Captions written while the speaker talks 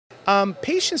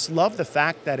Patients love the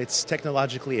fact that it's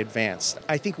technologically advanced.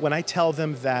 I think when I tell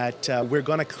them that we're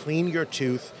going to clean your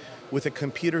tooth with a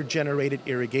computer-generated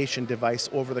irrigation device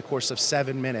over the course of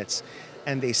 7 minutes,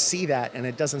 and they see that and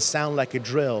it doesn't sound like a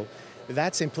drill,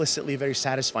 that's implicitly very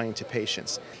satisfying to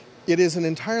patients. It is an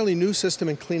entirely new system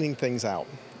in cleaning things out.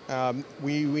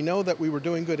 We know that we were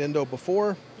doing good endo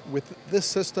before. With this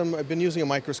system, I've been using a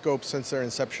microscope since their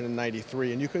inception in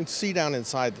 '93, and you can see down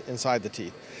inside the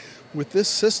teeth. With this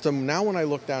system, now when I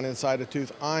look down inside a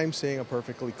tooth, I'm seeing a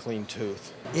perfectly clean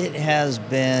tooth. It has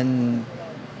been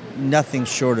nothing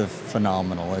short of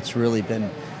phenomenal. It's really been,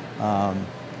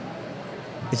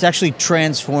 it's actually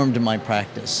transformed my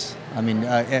practice. I mean,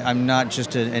 I'm not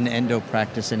just an endo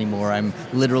practice anymore. I'm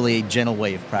literally a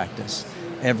GentleWave practice.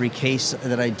 Every case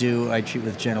that I do, I treat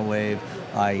with GentleWave.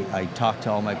 I talk to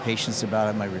all my patients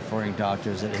about it, my referring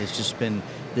doctors. It has just been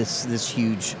this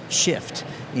huge shift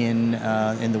in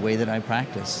the way that I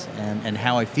practice and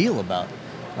how I feel about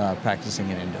practicing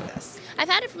in endo. I've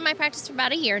had it for my practice for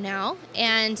about a year now,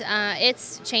 and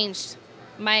it's changed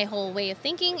my whole way of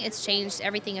thinking. It's changed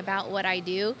everything about what I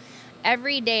do.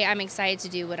 Every day I'm excited to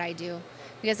do what I do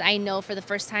because I know for the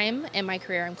first time in my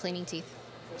career I'm cleaning teeth.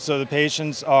 So the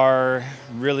patients are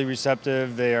really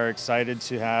receptive. They are excited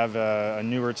to have a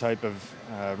newer type of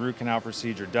root canal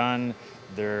procedure done.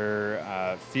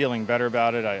 They're feeling better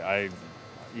about it. I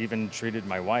even treated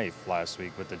my wife last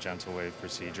week with the GentleWave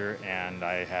procedure, and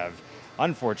I have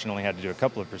unfortunately had to do a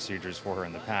couple of procedures for her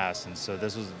in the past, and so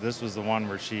this was the one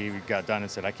where she got done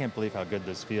and said, "I can't believe how good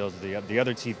this feels. The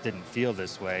other teeth didn't feel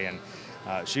this way," and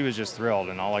she was just thrilled,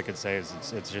 and all I could say is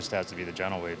it just has to be the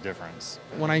GentleWave difference.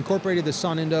 When I incorporated the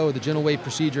Sonendo, the GentleWave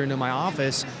procedure into my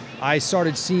office, I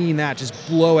started seeing that just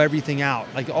blow everything out.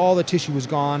 Like all the tissue was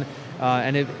gone,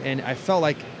 and I felt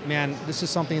like, man, this is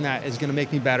something that is going to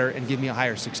make me better and give me a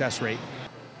higher success rate.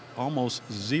 Almost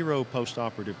zero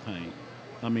post-operative pain.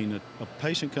 I mean, a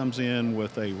patient comes in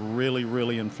with a really,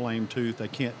 really inflamed tooth. They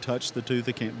can't touch the tooth.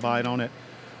 They can't bite on it.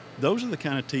 Those are the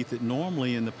kind of teeth that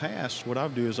normally in the past, what I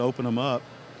would do is open them up,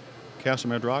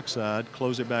 calcium hydroxide,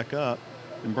 close it back up,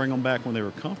 and bring them back when they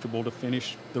were comfortable to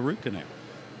finish the root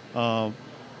canal.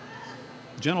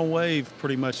 GentleWave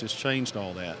pretty much has changed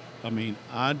all that. I mean,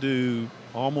 I do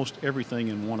almost everything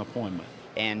in one appointment.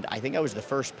 And I think I was the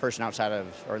first person outside of,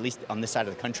 or at least on this side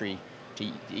of the country,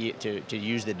 to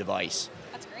use the device.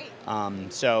 That's great.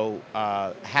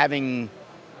 Having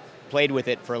played with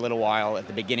it for a little while at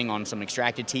the beginning on some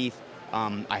extracted teeth,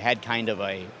 I had kind of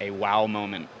a wow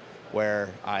moment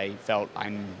where I felt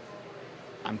I'm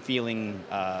feeling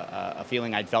a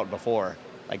feeling I'd felt before,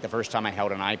 like the first time I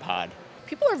held an iPod.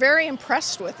 People are very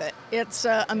impressed with it. It's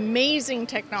amazing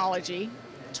technology,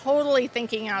 totally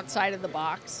thinking outside of the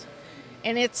box,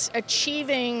 and it's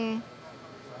achieving,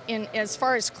 as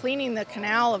far as cleaning the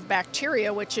canal of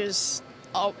bacteria, which is,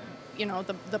 you know,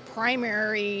 the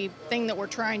primary thing that we're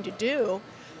trying to do.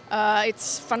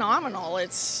 It's phenomenal.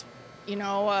 It's, you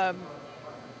know,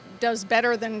 does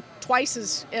better than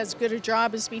twice as good a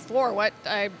job as before.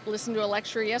 I listened to a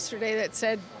lecture yesterday that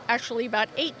said actually about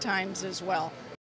 8 times as well.